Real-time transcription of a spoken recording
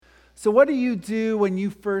So what do you do when you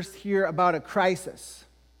first hear about a crisis?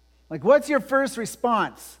 Like, what's your first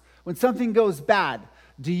response when something goes bad?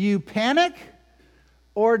 Do you panic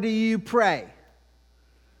or do you pray?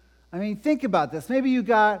 I mean, think about this. Maybe you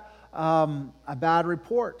got a bad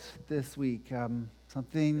report this week.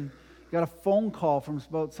 You got a phone call from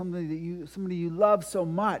about somebody you love so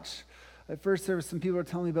much. At first service, some people were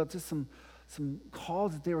telling me about just some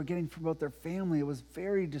calls that they were getting from about their family. It was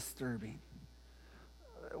very disturbing.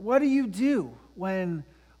 What do you do when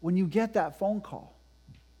you get that phone call?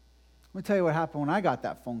 Let me tell you what happened when I got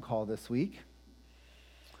that phone call this week.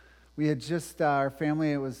 We had just, our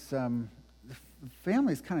family, the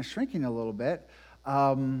family's kind of shrinking a little bit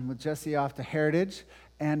with Jesse off to Heritage.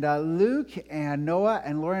 And Luke and Noah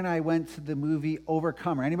and Lori and I went to the movie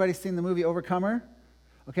Overcomer. Anybody seen the movie Overcomer?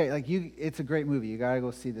 Okay, it's a great movie. You got to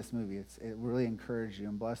go see this movie. It really encourages you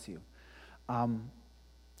and bless you.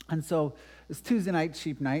 And so it's Tuesday night,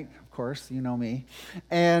 cheap night, of course, you know me.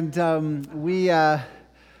 And we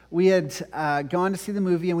had gone to see the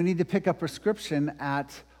movie, and we needed to pick up a prescription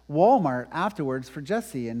at Walmart afterwards for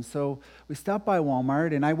Jesse. And so we stopped by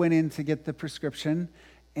Walmart, and I went in to get the prescription.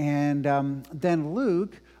 And then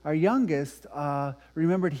Luke, our youngest,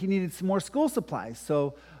 remembered he needed some more school supplies.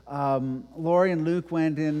 So Lori and Luke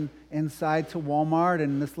went inside to Walmart,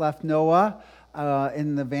 and this left Noah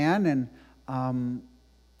in the van. And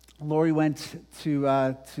Lori went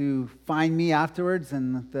to find me afterwards,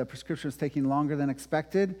 and the prescription was taking longer than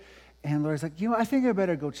expected. And Lori's like, I think I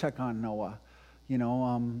better go check on Noah.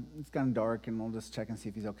 It's gotten dark, and we'll just check and see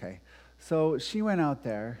if he's okay. So she went out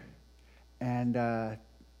there, and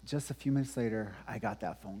just a few minutes later, I got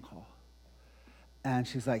that phone call. And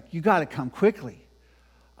she's like, you got to come quickly.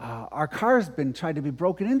 Our car's been tried to be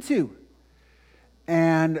broken into.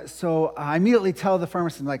 And so I immediately tell the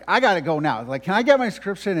pharmacist, I got to go now. Like, can I get my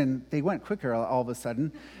prescription? And they went quicker all of a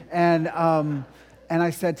sudden. And I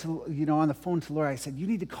said on the phone to Laura, I said, you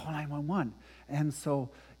need to call 911. And so,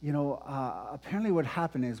 apparently what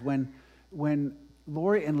happened is when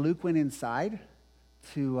Lori and Luke went inside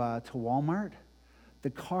to Walmart,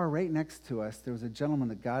 the car right next to us, there was a gentleman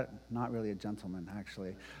that got, not really a gentleman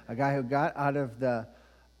actually, a guy who got out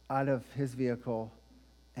of his vehicle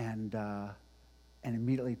and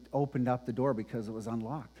immediately opened up the door because it was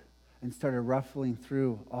unlocked and started ruffling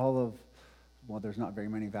through there's not very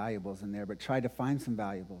many valuables in there, but tried to find some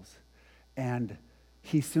valuables. And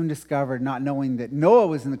he soon discovered, not knowing that Noah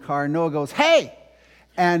was in the car, Noah goes, hey!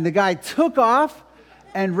 And the guy took off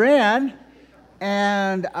and ran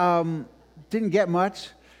and didn't get much.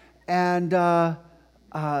 And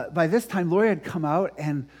by this time, Lori had come out,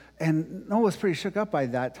 and Noah was pretty shook up by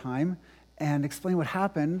that time and explained what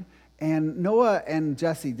happened. And Noah and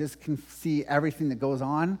Jesse just can see everything that goes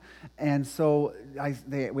on. And so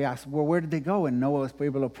we asked, well, where did they go? And Noah was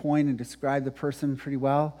able to point and describe the person pretty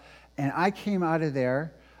well. And I came out of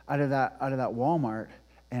that Walmart,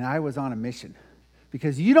 and I was on a mission.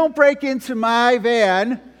 Because you don't break into my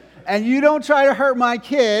van, and you don't try to hurt my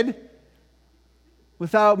kid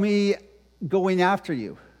without me going after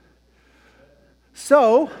you.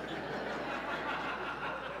 So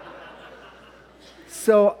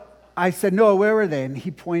I said, Noah, where were they? And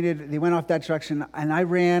he pointed, they went off that direction, and I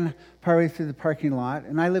ran partway through the parking lot.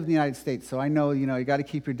 And I live in the United States, so I know, you got to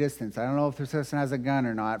keep your distance. I don't know if this person has a gun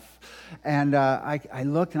or not. And I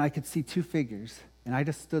looked, and I could see two figures, and I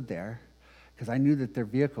just stood there because I knew that their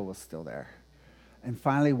vehicle was still there. And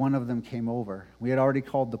finally, one of them came over. We had already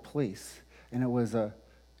called the police, and it was a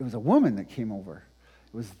woman that came over.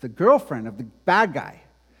 It was the girlfriend of the bad guy.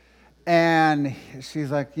 And she's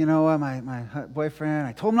like, my boyfriend,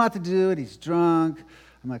 I told him not to do it. He's drunk.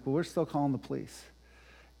 I'm like, well, we're still calling the police.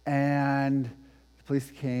 And the police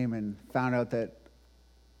came and found out that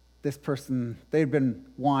this person, they'd been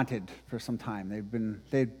wanted for some time.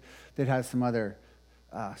 They'd had some other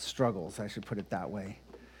struggles, I should put it that way.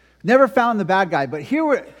 Never found the bad guy. But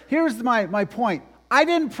here's my point. I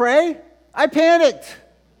didn't pray. I panicked.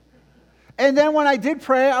 And then when I did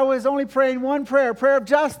pray, I was only praying one prayer, a prayer of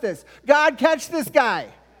justice. God, catch this guy.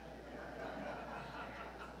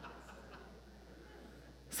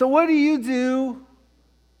 So what do you do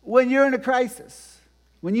when you're in a crisis?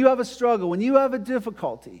 When you have a struggle, when you have a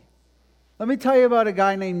difficulty? Let me tell you about a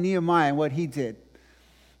guy named Nehemiah and what he did.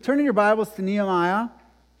 Turn in your Bibles to Nehemiah,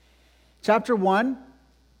 chapter 1.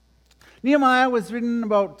 Nehemiah was written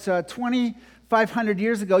about 2,500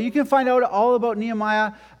 years ago. You can find out all about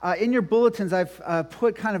Nehemiah in your bulletins. I've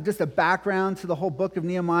put kind of just a background to the whole book of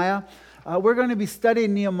Nehemiah. We're going to be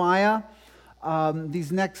studying Nehemiah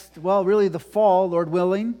really the fall, Lord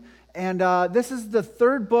willing. And this is the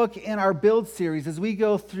third book in our Build series as we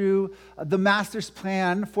go through the Master's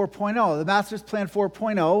Plan 4.0. The Master's Plan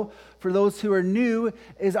 4.0, for those who are new,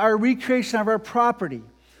 is our recreation of our property.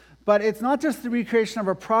 But it's not just the recreation of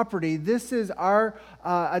our property. This is our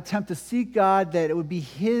attempt to seek God, that it would be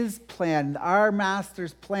His plan, our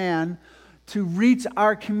Master's plan, to reach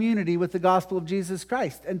our community with the gospel of Jesus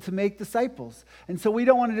Christ and to make disciples. And so we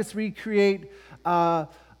don't want to just recreate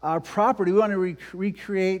our property. We want to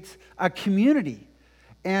recreate a community,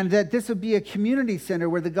 and that this would be a community center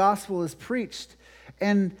where the gospel is preached.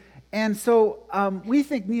 And so we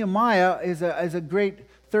think Nehemiah is a great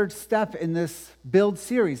third step in this Build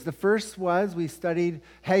series. The first was we studied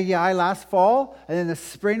Haggai last fall, and then in the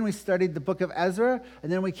spring we studied the book of Ezra, and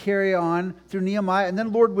then we carry on through Nehemiah, and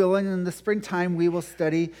then Lord willing, in the springtime we will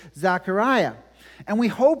study Zechariah. And we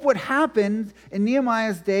hope what happened in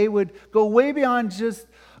Nehemiah's day would go way beyond just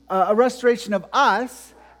a restoration of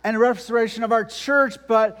us and a restoration of our church,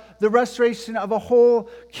 but the restoration of a whole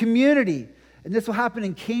community. And this will happen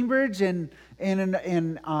in Cambridge and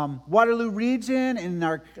in Waterloo region, in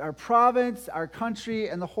our province, our country,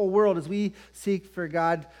 and the whole world as we seek for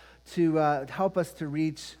God to help us to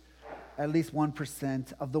reach at least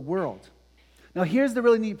 1% of the world. Now, here's the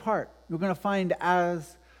really neat part. We're going to find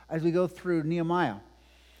as we go through Nehemiah.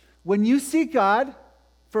 When you seek God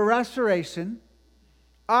for restoration,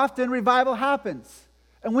 often revival happens.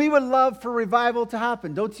 And we would love for revival to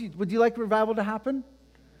happen. Don't you? Would you like revival to happen?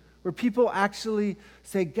 Where people actually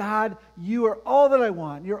say, God, you are all that I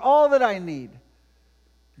want. You're all that I need.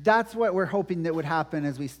 That's what we're hoping that would happen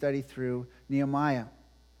as we study through Nehemiah.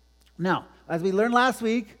 Now, as we learned last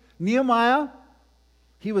week, Nehemiah,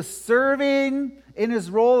 he was serving in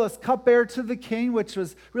his role as cupbearer to the king, which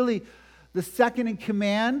was really the second in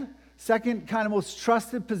command, second kind of most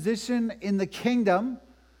trusted position in the kingdom,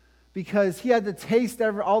 because he had to taste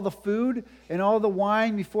all the food and all the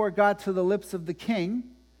wine before it got to the lips of the king.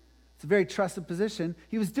 It's a very trusted position.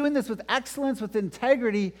 He was doing this with excellence, with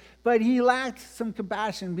integrity, but he lacked some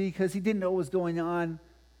compassion because he didn't know what was going on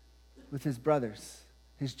with his brothers,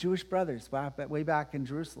 his Jewish brothers, way back in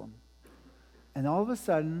Jerusalem. And all of a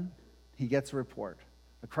sudden, he gets a report.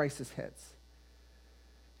 A crisis hits.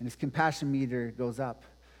 And his compassion meter goes up.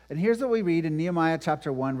 And here's what we read in Nehemiah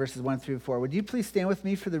chapter 1, verses 1 through 4. Would you please stand with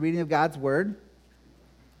me for the reading of God's word?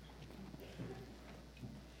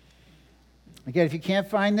 Again, if you can't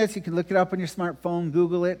find this, you can look it up on your smartphone,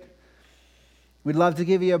 Google it. We'd love to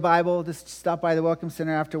give you a Bible. Just stop by the Welcome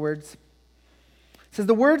Center afterwards. It says,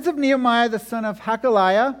 the words of Nehemiah, the son of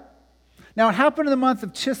Hakaliah. Now it happened in the month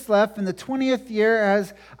of Chislev, in the 20th year,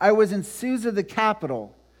 as I was in Susa, the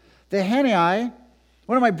capital. The Hanani,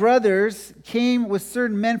 one of my brothers, came with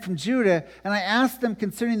certain men from Judah, and I asked them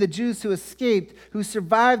concerning the Jews who escaped, who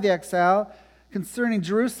survived the exile, concerning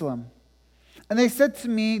Jerusalem. And they said to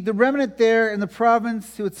me, the remnant there in the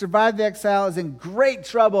province who had survived the exile is in great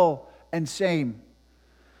trouble and shame.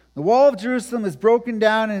 The wall of Jerusalem is broken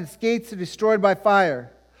down and its gates are destroyed by fire.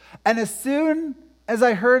 And as soon as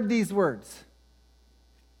I heard these words,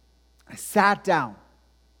 I sat down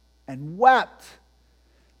and wept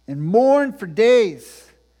and mourned for days.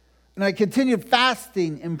 And I continued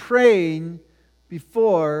fasting and praying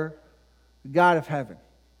before the God of heaven.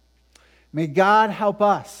 May God help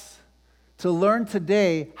us to learn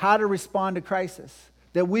today how to respond to crisis,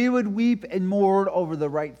 that we would weep and mourn over the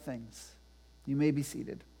right things. You may be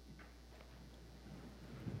seated.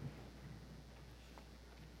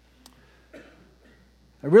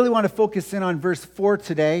 I really want to focus in on verse 4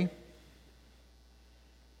 today,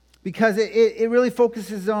 because it really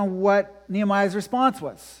focuses on what Nehemiah's response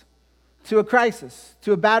was to a crisis,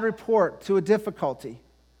 to a bad report, to a difficulty.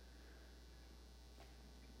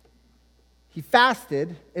 He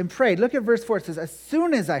fasted and prayed. Look at verse 4. It says, as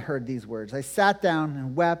soon as I heard these words, I sat down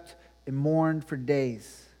and wept and mourned for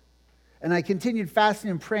days. And I continued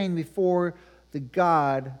fasting and praying before the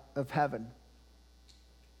God of heaven.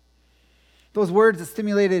 Those words that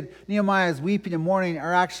stimulated Nehemiah's weeping and mourning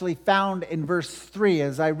are actually found in verse 3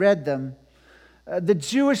 as I read them. The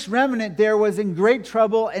Jewish remnant there was in great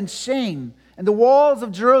trouble and shame, and the walls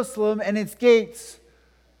of Jerusalem and its gates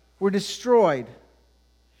were destroyed.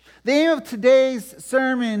 The aim of today's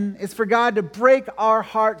sermon is for God to break our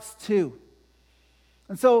hearts too.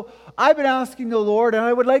 And so I've been asking the Lord, and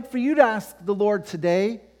I would like for you to ask the Lord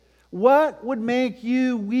today, what would make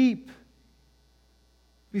you weep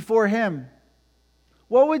before Him?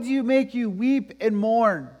 What would make you weep and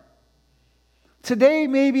mourn? Today,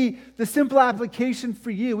 maybe the simple application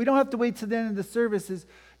for you, we don't have to wait till the end of the service, is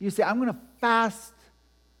you say, I'm going to fast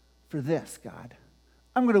for this, God.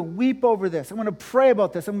 I'm going to weep over this. I'm going to pray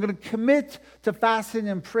about this. I'm going to commit to fasting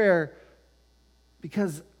and prayer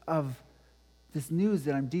because of this news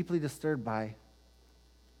that I'm deeply disturbed by.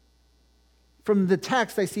 From the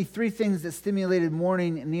text, I see three things that stimulated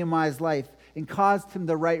mourning in Nehemiah's life and caused him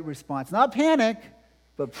the right response. Not panic,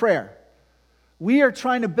 but prayer. We are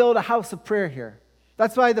trying to build a house of prayer here.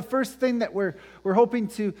 That's why the first thing that we're hoping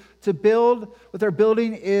to build with our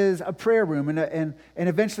building is a prayer room and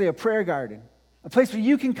eventually a prayer garden, a place where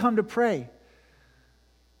you can come to pray.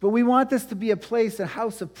 But we want this to be a place, a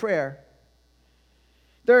house of prayer.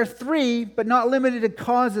 There are three, but not limited to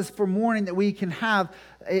causes for mourning that we can have,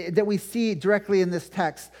 that we see directly in this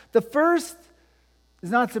text. The first is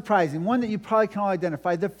not surprising, one that you probably can all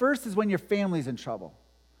identify. The first is when your family's in trouble.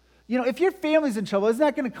 You know, if your family's in trouble, isn't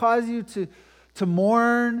that going to cause you to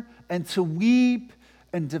mourn and to weep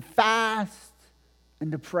and to fast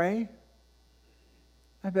and to pray?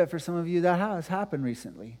 I bet for some of you that has happened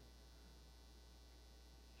recently.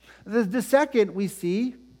 The second we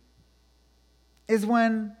see is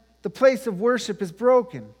when the place of worship is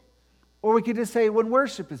broken. Or we could just say when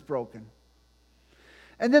worship is broken.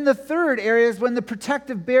 And then the third area is when the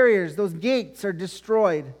protective barriers, those gates, are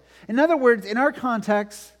destroyed. In other words, in our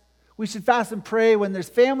context, we should fast and pray when there's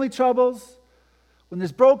family troubles, when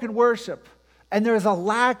there's broken worship, and there's a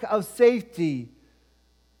lack of safety.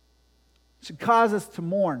 It should cause us to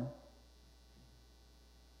mourn.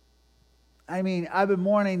 I mean, I've been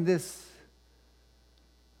mourning this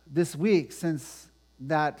week since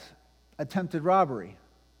that attempted robbery,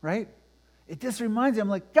 right? It just reminds me, I'm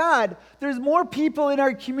like, God, there's more people in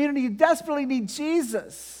our community who desperately need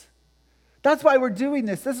Jesus. That's why we're doing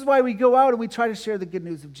this. This is why we go out and we try to share the good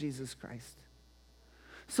news of Jesus Christ.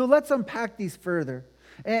 So let's unpack these further.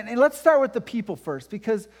 And let's start with the people first,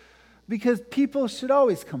 because people should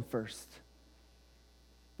always come first.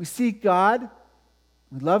 We seek God,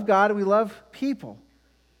 and we love people.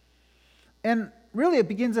 And really, it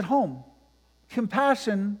begins at home.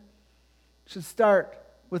 Compassion should start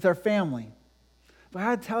with our family. But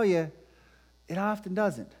I tell you, it often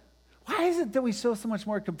doesn't. Why is it that we show so much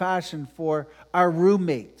more compassion for our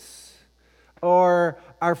roommates or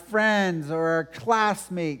our friends or our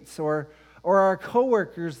classmates or our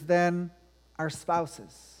coworkers than our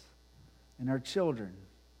spouses and our children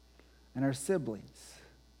and our siblings?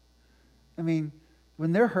 I mean,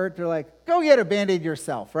 when they're hurt, they're like, go get a Band-Aid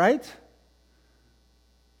yourself, right?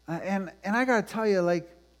 And I got to tell you, like,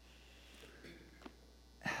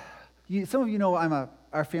 some of you know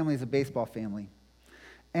our family is a baseball family.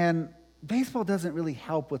 And baseball doesn't really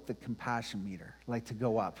help with the compassion meter, like to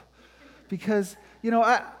go up. Because, you know,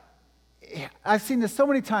 I've seen this so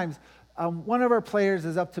many times. One of our players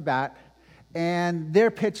is up to bat, and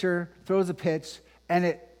their pitcher throws a pitch, and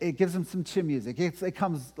it gives them some chin music. It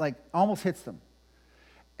comes, like, almost hits them.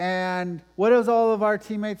 And what does all of our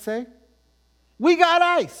teammates say? We got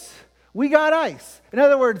ice. We got ice. In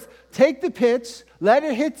other words, take the pitch, let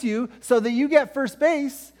it hit you so that you get first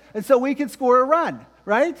base, and so we can score a run,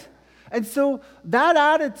 right? And so that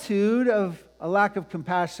attitude of a lack of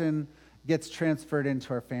compassion gets transferred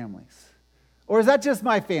into our families. Or is that just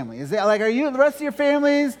my family? Is it like, are you the rest of your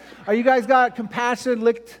families? Are you guys got compassion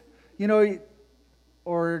licked, you know,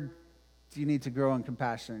 or do you need to grow in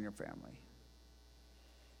compassion in your family?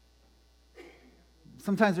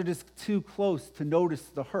 Sometimes we're just too close to notice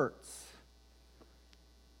the hurts,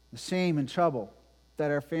 the shame and trouble that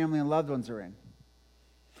our family and loved ones are in.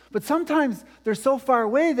 But sometimes they're so far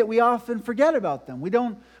away that we often forget about them.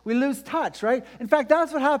 We lose touch, right? In fact,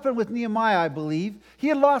 that's what happened with Nehemiah, I believe. He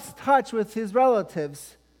had lost touch with his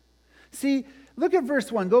relatives. See, look at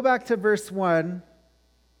verse 1. Go back to verse 1. And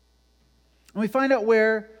we find out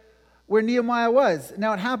where Nehemiah was.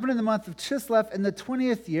 Now, it happened in the month of Chislev in the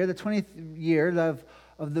 20th year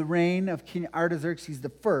of the reign of King Artaxerxes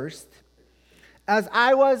I, as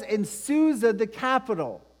I was in Susa, the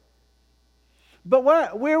capital. But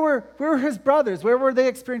where were his brothers? Where were they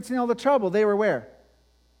experiencing all the trouble? They were where?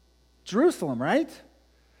 Jerusalem, right?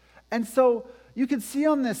 And so you can see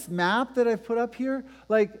on this map that I've put up here,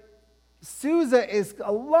 like Susa is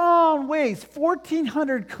a long ways,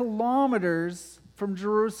 1,400 kilometers from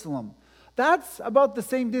Jerusalem. That's about the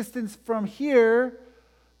same distance from here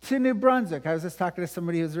to New Brunswick. I was just talking to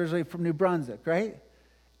somebody who's originally from New Brunswick, right?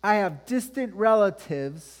 I have distant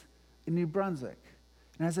relatives in New Brunswick.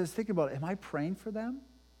 And as I was thinking about it, am I praying for them?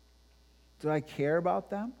 Do I care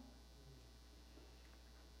about them?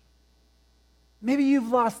 Maybe you've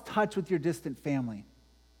lost touch with your distant family.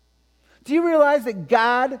 Do you realize that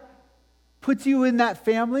God puts you in that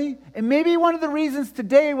family? And maybe one of the reasons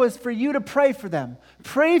today was for you to pray for them.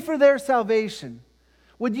 Pray for their salvation.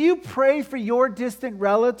 Would you pray for your distant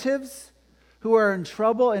relatives who are in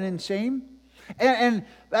trouble and in shame? And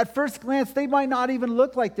at first glance, they might not even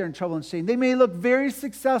look like they're in trouble and shame. They may look very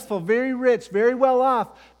successful, very rich, very well off,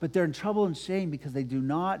 but they're in trouble and shame because they do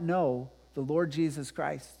not know the Lord Jesus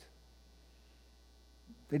Christ.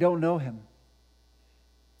 They don't know him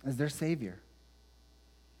as their Savior.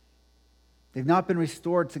 They've not been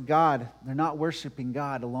restored to God. They're not worshiping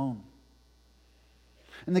God alone.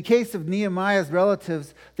 In the case of Nehemiah's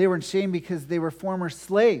relatives, they were in shame because they were former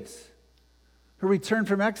slaves who returned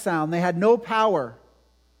from exile, and they had no power.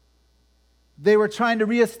 They were trying to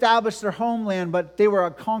reestablish their homeland, but they were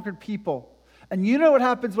a conquered people. And you know what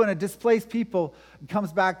happens when a displaced people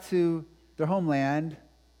comes back to their homeland?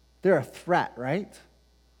 They're a threat, right?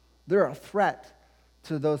 They're a threat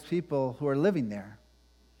to those people who are living there.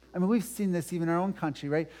 I mean, we've seen this even in our own country,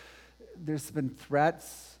 right? There's been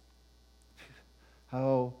threats.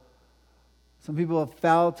 How some people have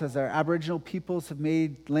felt as our Aboriginal peoples have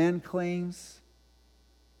made land claims.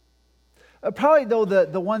 Probably, though,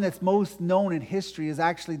 the one that's most known in history is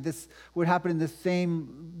actually this, what happened in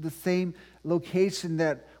the same location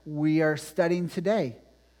that we are studying today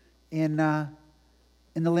in the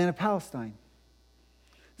land of Palestine.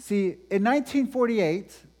 See, in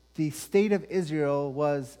 1948, the state of Israel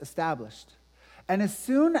was established. And as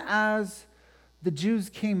soon as the Jews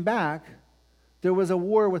came back, there was a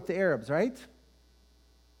war with the Arabs, right?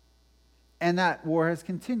 And that war has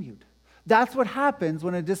continued. That's what happens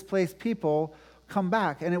when a displaced people come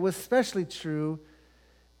back. And it was especially true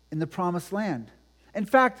in the Promised Land. In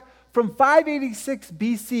fact, from 586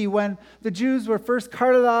 BC, when the Jews were first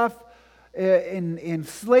carted off in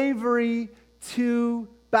slavery to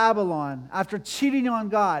Babylon, after cheating on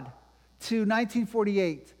God, to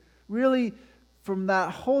 1948, really from that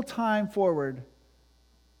whole time forward,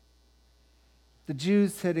 the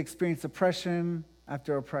Jews had experienced oppression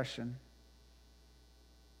after oppression.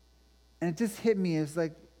 And it just hit me as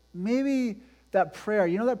like, maybe that prayer,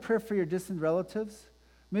 you know that prayer for your distant relatives?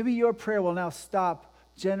 Maybe your prayer will now stop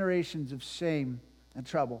generations of shame and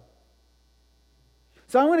trouble.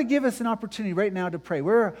 So I'm going to give us an opportunity right now to pray.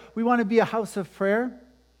 We want to be a house of prayer.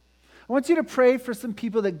 I want you to pray for some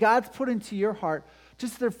people that God's put into your heart,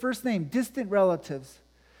 just their first name, distant relatives.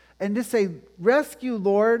 And just say, rescue,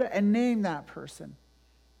 Lord, and name that person.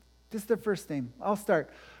 Just their first name. I'll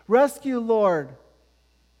start. Rescue, Lord,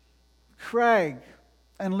 Craig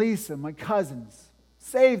and Lisa, my cousins.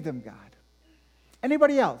 Save them, God.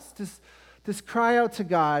 Anybody else? Just cry out to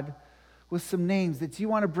God with some names that you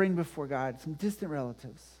want to bring before God, some distant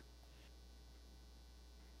relatives.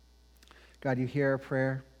 God, you hear our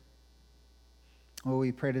prayer. Oh,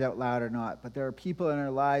 we prayed it out loud or not, but there are people in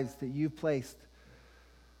our lives that you've placed.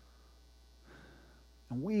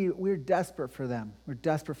 And we're desperate for them. We're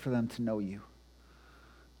desperate for them to know you.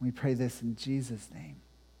 We pray this in Jesus' name.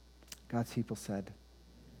 God's people said,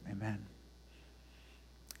 amen.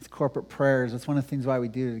 It's corporate prayers. That's one of the things why we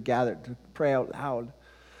do to gather, to pray out loud,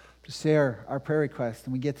 to share our prayer requests,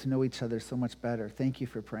 and we get to know each other so much better. Thank you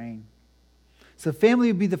for praying. So family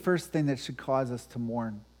would be the first thing that should cause us to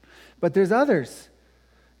mourn. But there's others.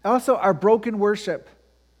 Also, our broken worship.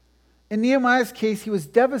 In Nehemiah's case, he was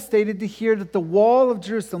devastated to hear that the wall of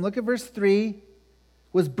Jerusalem, look at verse 3,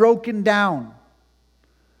 was broken down.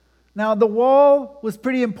 Now, the wall was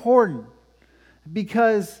pretty important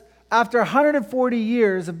because after 140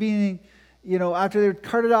 years of being, after they were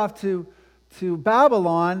carted off to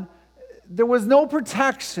Babylon, there was no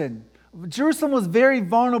protection. Jerusalem was very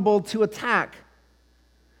vulnerable to attack.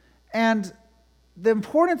 And the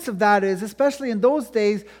importance of that is, especially in those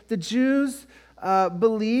days, the Jews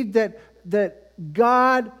believed that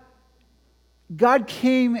God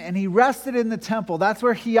came and he rested in the temple. That's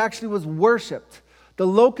where he actually was worshipped, the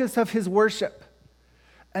locus of his worship.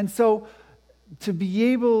 And so to be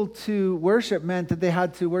able to worship meant that they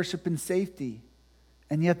had to worship in safety.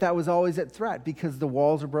 And yet that was always at threat because the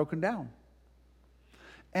walls were broken down.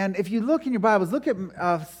 And if you look in your Bibles, look at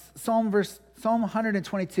Psalm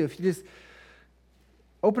 122. If you just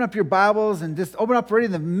open up your Bibles and just open up right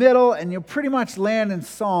in the middle, and you'll pretty much land in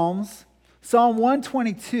Psalms. Psalm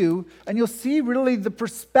 122, and you'll see really the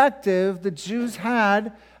perspective the Jews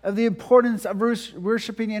had of the importance of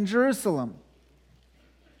worshiping in Jerusalem.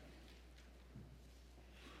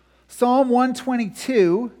 Psalm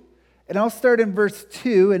 122, and I'll start in verse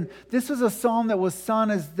 2, and this was a psalm that was sung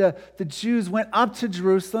as the Jews went up to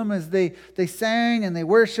Jerusalem, as they sang and they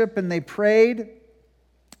worshiped and they prayed.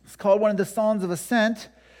 It's called one of the Psalms of Ascent.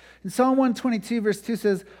 In Psalm 122, verse 2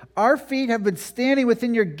 says, "Our feet have been standing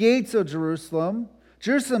within your gates, O Jerusalem,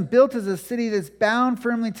 Jerusalem built as a city that's bound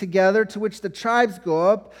firmly together, to which the tribes go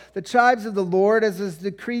up, the tribes of the Lord, as is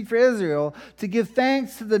decreed for Israel, to give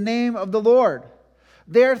thanks to the name of the Lord.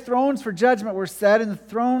 Their thrones for judgment were set in the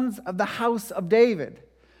thrones of the house of David.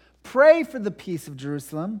 Pray for the peace of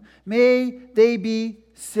Jerusalem. May they be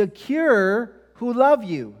secure who love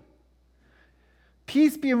you.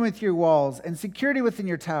 Peace be with your walls and security within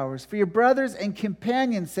your towers. For your brothers and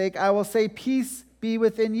companions' sake, I will say, peace be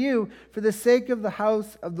within you. For the sake of the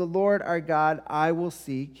house of the Lord our God, I will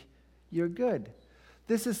seek your good.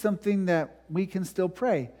 This is something that we can still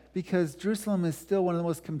pray, because Jerusalem is still one of the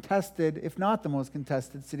most contested, if not the most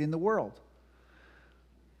contested city in the world.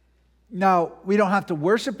 Now, we don't have to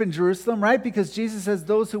worship in Jerusalem, right? Because Jesus says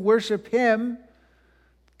those who worship him,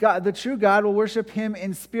 God, the true God, will worship him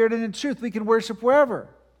in spirit and in truth. We can worship wherever.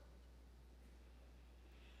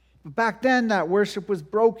 But back then, that worship was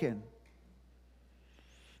broken.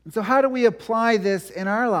 And so how do we apply this in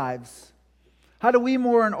our lives? How do we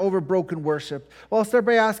mourn over broken worship? Well, I'll start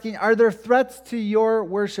by asking, are there threats to your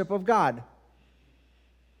worship of God?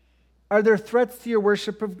 Are there threats to your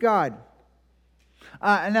worship of God?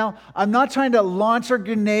 And now, I'm not trying to launch a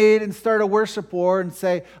grenade and start a worship war and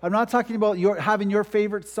say, I'm not talking about having your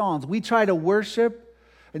favorite songs. We try to worship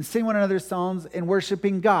and sing one another's songs in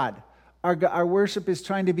worshiping God. Our worship is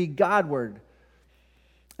trying to be Godward.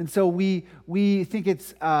 And so we think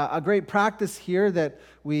it's a great practice here that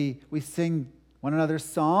we sing one another's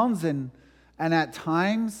songs, and at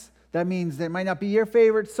times that means that it might not be your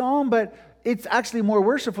favorite song, but it's actually more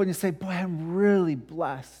worshipful when you say, boy, I'm really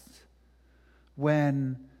blessed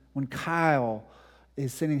when Kyle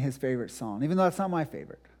is singing his favorite song, even though that's not my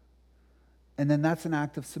favorite. And then that's an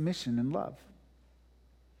act of submission and love.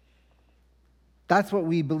 That's what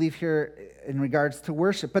we believe here in regards to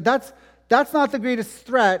worship. But that's not the greatest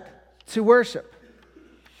threat to worship.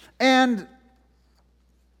 And you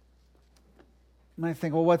might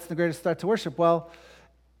think, well, what's the greatest threat to worship? Well,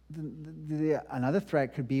 another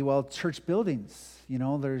threat could be, church buildings.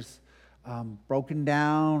 There's broken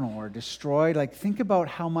down or destroyed. Like, think about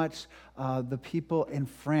how much the people in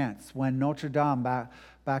France, when Notre Dame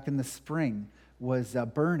back in the spring was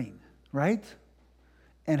burning, right?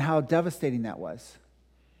 And how devastating that was.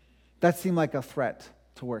 That seemed like a threat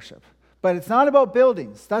to worship. But it's not about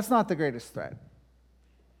buildings. That's not the greatest threat.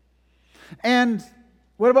 And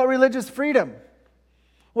what about religious freedom?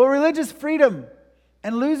 Well, religious freedom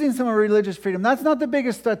and losing some of religious freedom, that's not the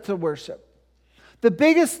biggest threat to worship. The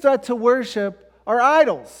biggest threat to worship are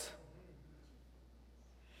idols.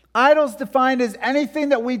 Idols defined as anything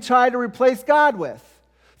that we try to replace God with.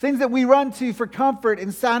 Things that we run to for comfort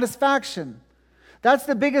and satisfaction. That's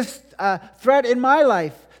the biggest threat in my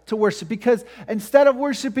life to worship, because instead of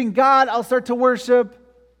worshiping God, I'll start to worship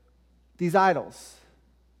these idols.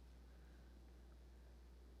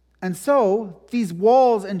 And so, these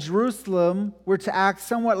walls in Jerusalem were to act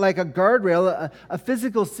somewhat like a guardrail, a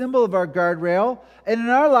physical symbol of our guardrail. And in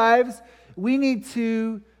our lives, we need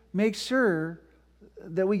to make sure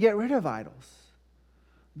that we get rid of idols.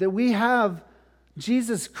 That we have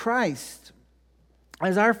Jesus Christ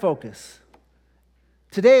as our focus.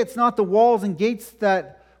 Today, it's not the walls and gates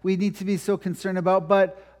that we need to be so concerned about,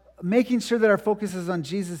 but making sure that our focus is on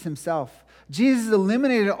Jesus himself. Jesus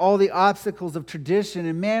eliminated all the obstacles of tradition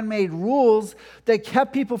and man-made rules that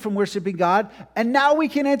kept people from worshiping God, and now we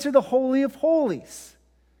can enter the Holy of Holies.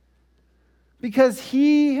 Because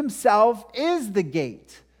he himself is the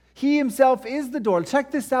gate. He himself is the door.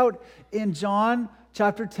 Check this out in John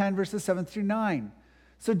chapter 10, verses 7 through 9.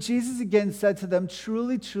 So Jesus again said to them,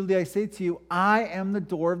 truly, truly, I say to you, I am the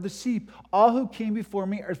door of the sheep. All who came before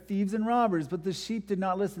me are thieves and robbers, but the sheep did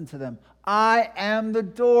not listen to them. I am the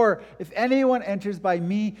door. If anyone enters by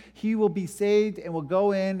me, he will be saved and will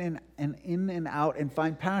go in and out and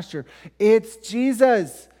find pasture. It's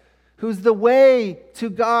Jesus who's the way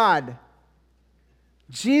to God.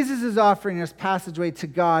 Jesus is offering us passageway to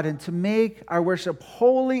God and to make our worship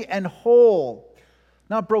holy and whole,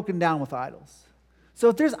 not broken down with idols. So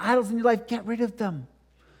if there's idols in your life, get rid of them.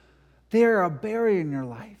 They are a barrier in your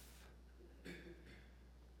life.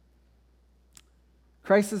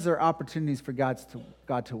 Crises are opportunities for God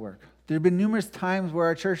to work. There have been numerous times where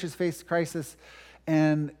our church has faced crisis,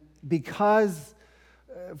 and because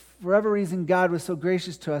for whatever reason God was so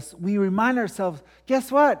gracious to us, we remind ourselves,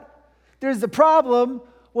 guess what? There's a problem.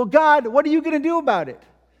 Well, God, what are you going to do about it?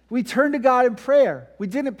 We turned to God in prayer. We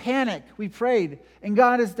didn't panic. We prayed. And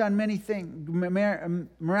God has done many things,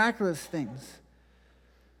 miraculous things.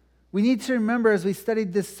 We need to remember, as we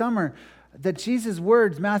studied this summer, that Jesus'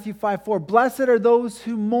 words, Matthew 5:4, blessed are those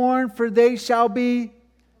who mourn, for they shall be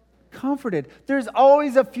comforted. There's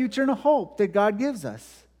always a future and a hope that God gives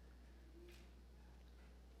us.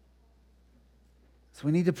 So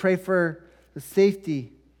we need to pray for the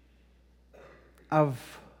safety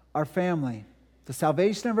of our family, the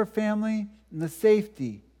salvation of our family, and the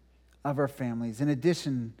safety of our families, in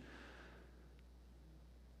addition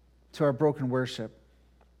to our broken worship.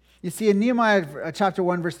 You see, in Nehemiah chapter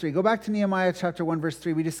 1, verse 3, go back to Nehemiah chapter 1, verse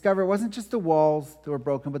 3, we discover it wasn't just the walls that were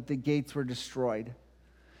broken, but the gates were destroyed.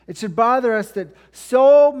 It should bother us that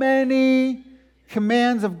so many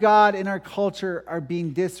commands of God in our culture are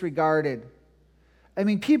being disregarded. I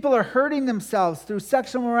mean, people are hurting themselves through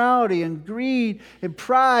sexual morality and greed and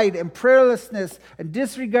pride and prayerlessness and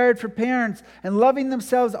disregard for parents and loving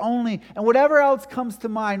themselves only and whatever else comes to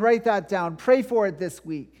mind. Write that down. Pray for it this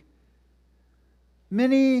week.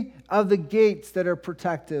 Many of the gates that are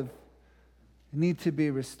protective need to be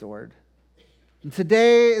restored. And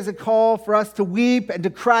today is a call for us to weep and to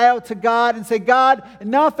cry out to God and say, God,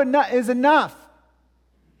 enough is enough.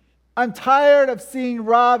 I'm tired of seeing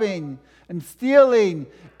robbing and stealing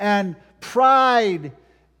and pride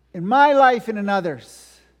in my life and in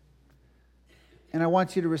others. And I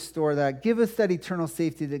want you to restore that. Give us that eternal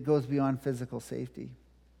safety that goes beyond physical safety.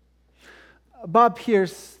 Bob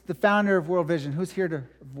Pierce, the founder of World Vision,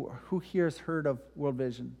 who here has heard of World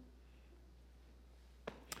Vision?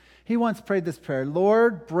 He once prayed this prayer: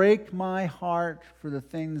 Lord, break my heart for the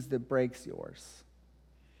things that breaks yours.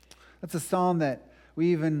 That's a psalm that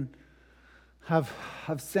we even have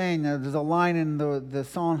sang. There's a line in the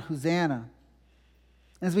song Hosanna.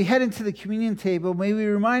 As we head into the communion table, may we be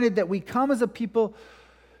reminded that we come as a people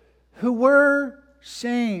who were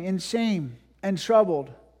in shame and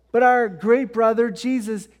troubled. But our great brother,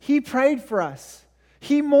 Jesus, he prayed for us.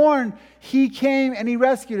 He mourned. He came and he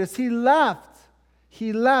rescued us. He left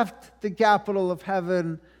the capital of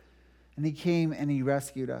heaven and he came and he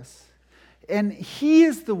rescued us. And he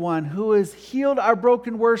is the one who has healed our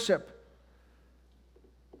broken worship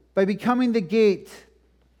by becoming the gate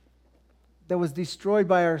that was destroyed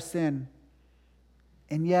by our sin.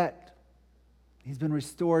 And yet, he's been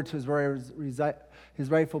restored to his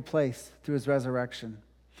rightful place through his resurrection.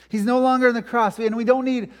 He's no longer on the cross, and we don't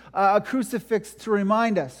need a crucifix to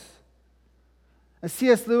remind us. As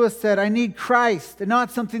C.S. Lewis said, I need Christ and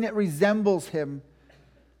not something that resembles him.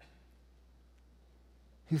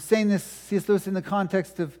 He's saying this, C.S. Lewis, in the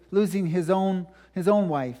context of losing his own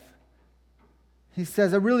wife. He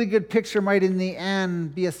says, a really good picture might in the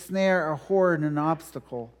end be a snare, a horde, and an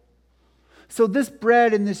obstacle. So this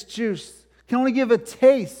bread and this juice can only give a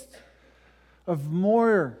taste of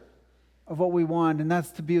more of what we want, and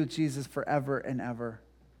that's to be with Jesus forever and ever,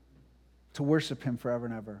 to worship him forever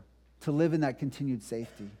and ever, to live in that continued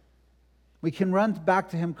safety. We can run back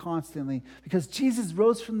to him constantly because Jesus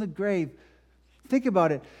rose from the grave. Think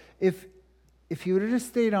about it. If he would have just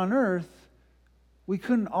stayed on earth, we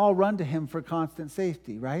couldn't all run to him for constant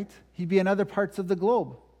safety, right? He'd be in other parts of the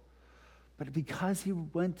globe. But because he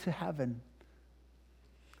went to heaven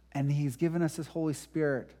and he's given us his Holy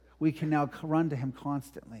Spirit, we can now run to him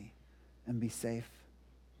constantly and be safe.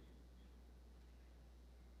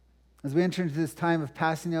 As we enter into this time of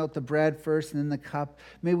passing out the bread first and then the cup,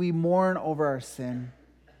 may we mourn over our sin,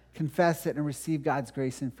 confess it, and receive God's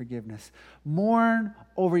grace and forgiveness. Mourn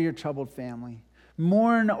over your troubled family.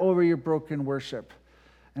 Mourn over your broken worship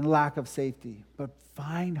and lack of safety. But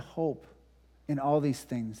find hope in all these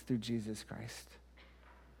things through Jesus Christ.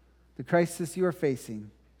 The crisis you are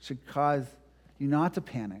facing should cause you not to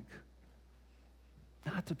panic.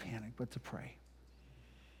 Not to panic, but to pray.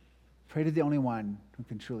 Pray to the only one who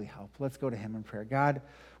can truly help. Let's go to him in prayer. God,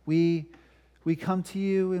 we come to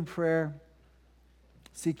you in prayer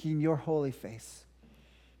seeking your holy face.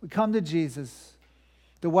 We come to Jesus,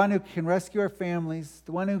 the one who can rescue our families,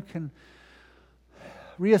 the one who can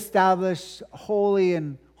reestablish holy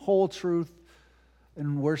and whole truth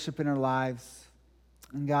and worship in our lives.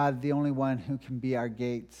 And God, the only one who can be our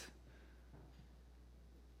gate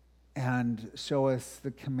and show us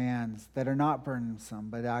the commands that are not burdensome,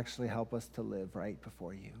 but actually help us to live right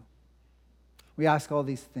before you. We ask all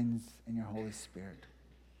these things in your Holy Spirit,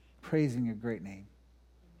 praising your great name.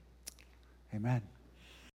 Amen.